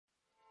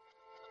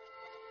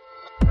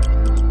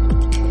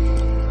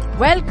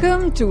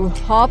Welcome to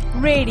Hop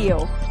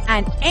Radio,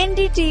 an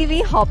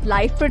NDTV Hop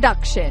Life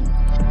production.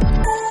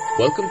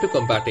 Welcome to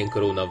Combating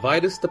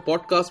Coronavirus, the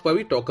podcast where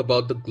we talk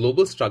about the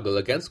global struggle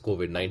against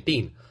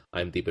COVID-19.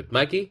 I'm Deepit,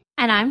 Magee.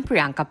 And I'm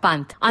Priyanka,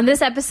 Pant. On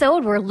this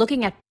episode, we're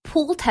looking at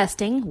pool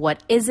testing.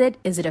 What is it?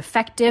 Is it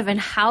effective? And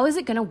how is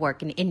it going to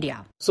work in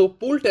India? So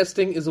pool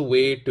testing is a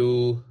way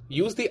to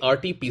use the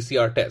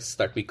RT-PCR tests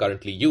that we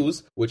currently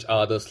use, which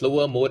are the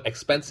slower, more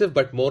expensive,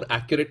 but more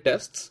accurate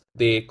tests.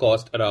 They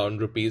cost around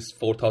rupees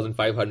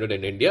 4,500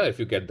 in India if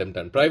you get them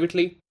done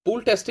privately.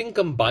 Pool testing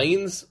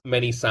combines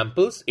many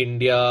samples.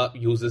 India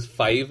uses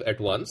 5 at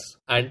once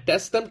and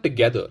tests them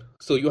together.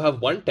 So you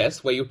have one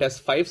test where you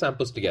test 5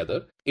 samples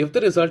together. If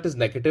the result is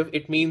negative,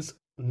 it means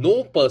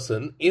no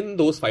person in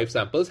those 5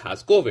 samples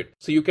has COVID.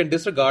 So you can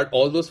disregard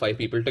all those 5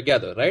 people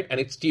together, right? And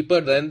it's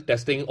cheaper than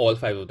testing all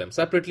 5 of them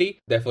separately.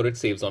 Therefore, it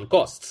saves on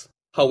costs.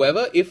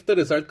 However, if the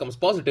result comes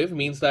positive,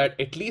 means that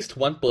at least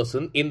one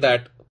person in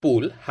that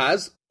pool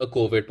has a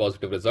COVID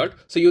positive result.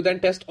 So you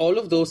then test all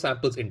of those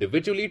samples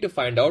individually to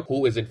find out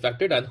who is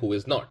infected and who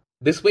is not.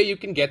 This way you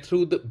can get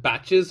through the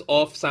batches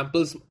of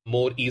samples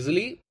more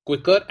easily,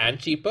 quicker and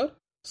cheaper.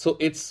 So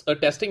it's a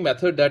testing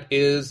method that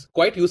is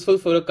quite useful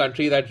for a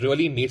country that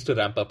really needs to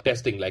ramp up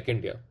testing like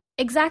India.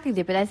 Exactly,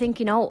 Deepit. I think,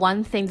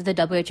 one thing that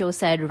the WHO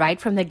said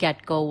right from the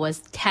get-go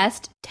was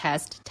test,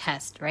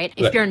 right?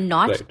 If you're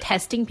not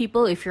testing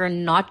people, if you're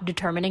not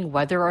determining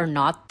whether or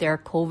not they're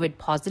COVID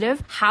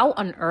positive, how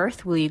on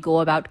earth will you go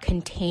about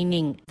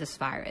containing this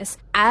virus?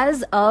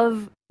 As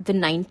of the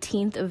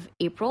 19th of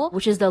April,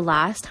 which is the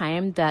last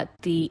time that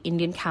the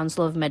Indian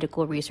Council of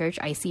Medical Research,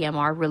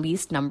 ICMR,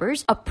 released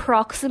numbers,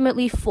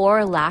 approximately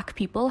 4 lakh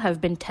people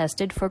have been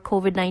tested for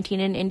COVID-19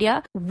 in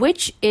India,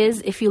 which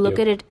is, if you look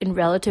at it in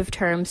relative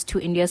terms to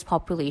India's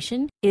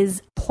population,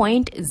 is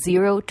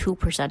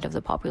 0.02% of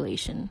the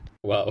population.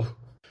 Wow.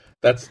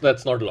 That's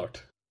not a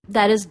lot.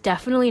 That is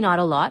definitely not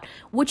a lot,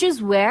 which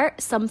is where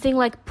something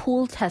like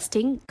pool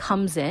testing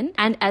comes in.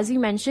 And as you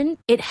mentioned,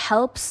 it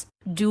helps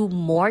do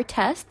more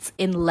tests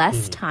in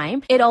less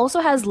time. It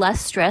also has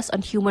less stress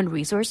on human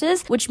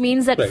resources, which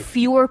means that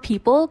fewer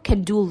people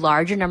can do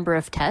larger number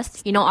of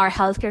tests. Our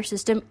healthcare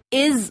system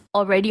is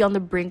already on the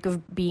brink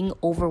of being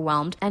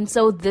overwhelmed. And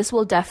so this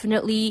will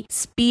definitely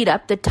speed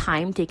up the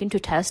time taken to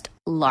test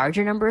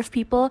larger number of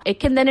people. It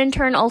can then in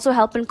turn also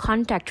help in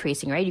contact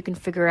tracing, right? You can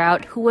figure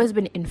out who has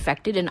been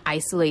infected and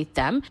isolate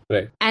them.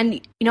 Right.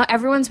 And,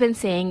 everyone's been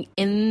saying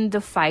in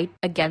the fight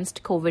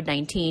against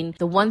COVID-19,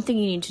 the one thing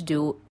you need to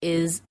do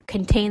is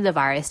contain the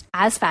virus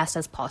as fast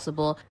as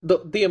possible.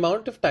 The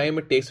amount of time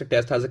it takes to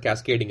test has a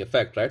cascading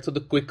effect, right? So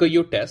the quicker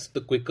you test,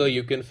 the quicker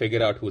you can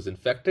figure out who's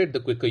infected, the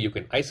quicker you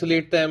can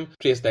isolate them,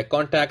 trace their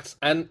contacts,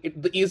 and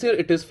the easier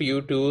it is for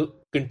you to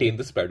contain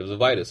the spread of the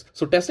virus.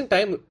 So testing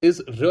time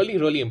is really,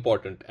 really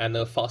important, and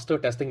a faster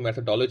testing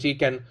methodology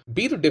can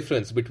be the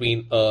difference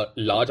between a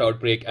large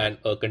outbreak and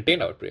a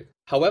contained outbreak.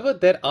 However,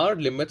 there are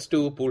limits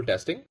to pool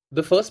testing.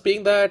 The first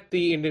being that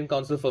the Indian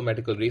Council for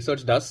Medical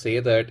Research does say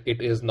that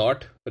it is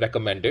not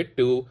recommended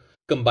to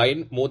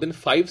combine more than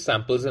 5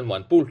 samples in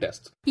one pool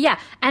test. Yeah,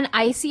 and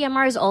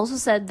ICMR has also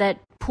said that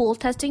pool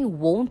testing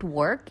won't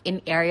work in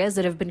areas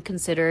that have been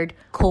considered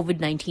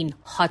COVID-19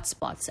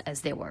 hotspots as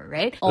they were,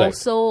 right?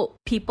 Also,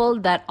 people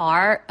that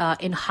are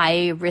in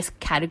high-risk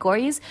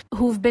categories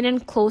who've been in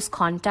close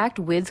contact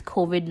with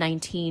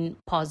COVID-19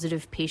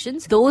 positive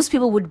patients, those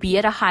people would be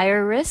at a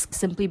higher risk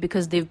simply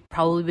because they've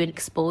probably been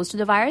exposed to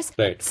the virus.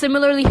 Right.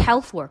 Similarly,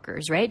 health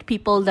workers, right?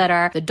 People that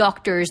are the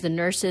doctors, the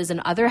nurses, and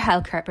other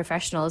healthcare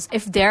professionals,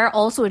 if they're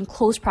also in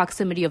close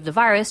proximity of the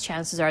virus,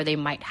 chances are they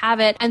might have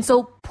it. And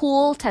so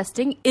pool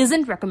testing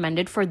isn't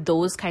recommended for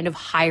those kind of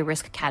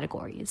high-risk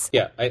categories.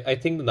 Yeah, I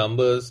think the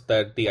numbers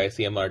that the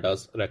ICMR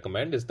does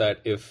recommend is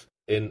that if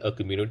in a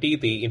community,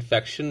 the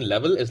infection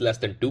level is less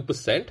than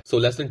 2%. So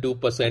less than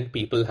 2%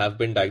 people have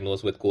been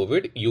diagnosed with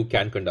COVID. You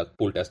can conduct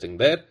pool testing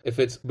there. If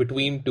it's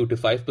between 2 to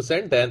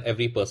 5%, then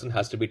every person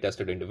has to be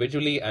tested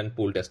individually, and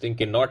pool testing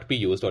cannot be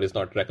used or is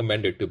not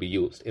recommended to be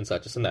used in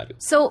such a scenario.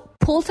 So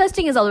pool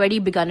testing has already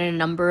begun in a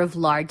number of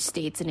large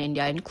states in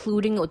India,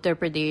 including Uttar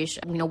Pradesh.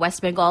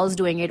 West Bengal is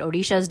doing it.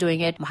 Odisha is doing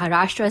it.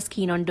 Maharashtra is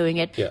keen on doing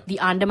it. Yeah. The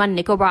Andaman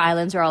Nicobar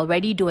Islands are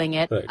already doing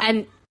it. Right.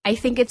 And I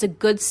think it's a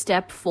good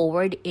step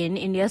forward in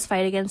India's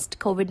fight against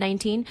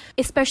COVID-19,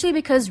 especially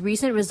because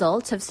recent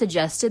results have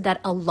suggested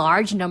that a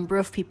large number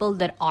of people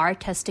that are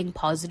testing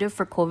positive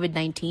for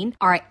COVID-19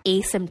 are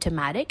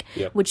asymptomatic,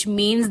 which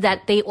means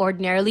that they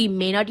ordinarily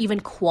may not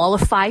even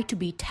qualify to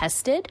be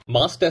tested.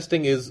 Mass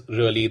testing is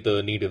really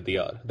the need of the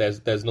hour.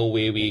 There's no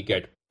way we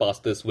get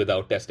past this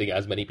without testing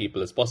as many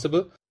people as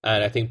possible.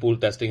 And I think pool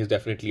testing is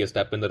definitely a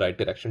step in the right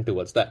direction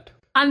towards that.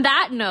 On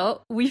that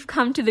note, we've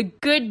come to the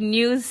good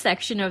news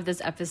section of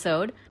this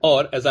episode.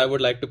 Or, as I would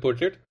like to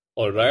put it,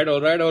 all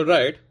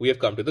right, we have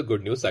come to the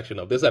good news section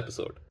of this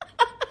episode.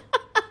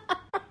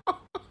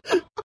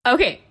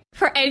 Okay,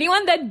 for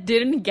anyone that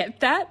didn't get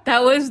that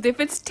was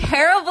Deepit's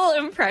terrible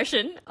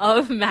impression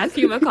of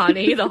Matthew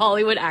McConaughey, the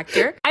Hollywood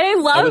actor. And I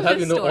love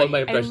this story. All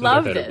my I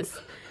love this.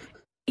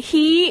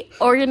 He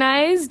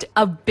organized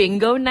a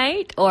bingo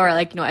night, or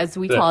like, as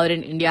we call it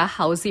in India,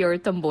 hausi or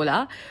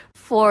tambola,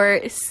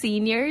 for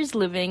seniors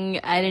living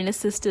at an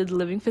assisted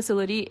living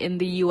facility in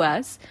the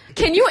US.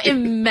 Can you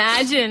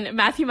imagine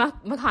Matthew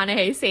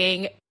McConaughey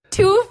saying,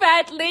 2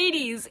 fat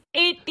ladies,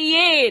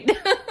 88?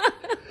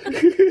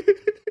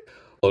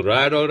 All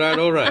right.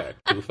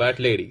 2 fat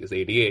ladies,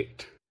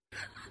 88.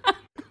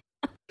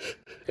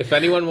 If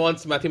anyone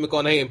wants Matthew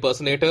McConaughey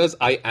impersonators,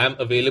 I am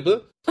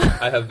available.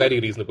 I have very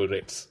reasonable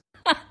rates.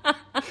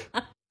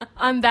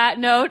 On that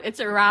note, it's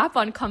a wrap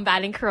on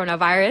combating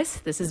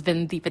coronavirus. This has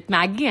been Deepit,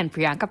 Magee, and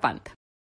Priyanka Pant.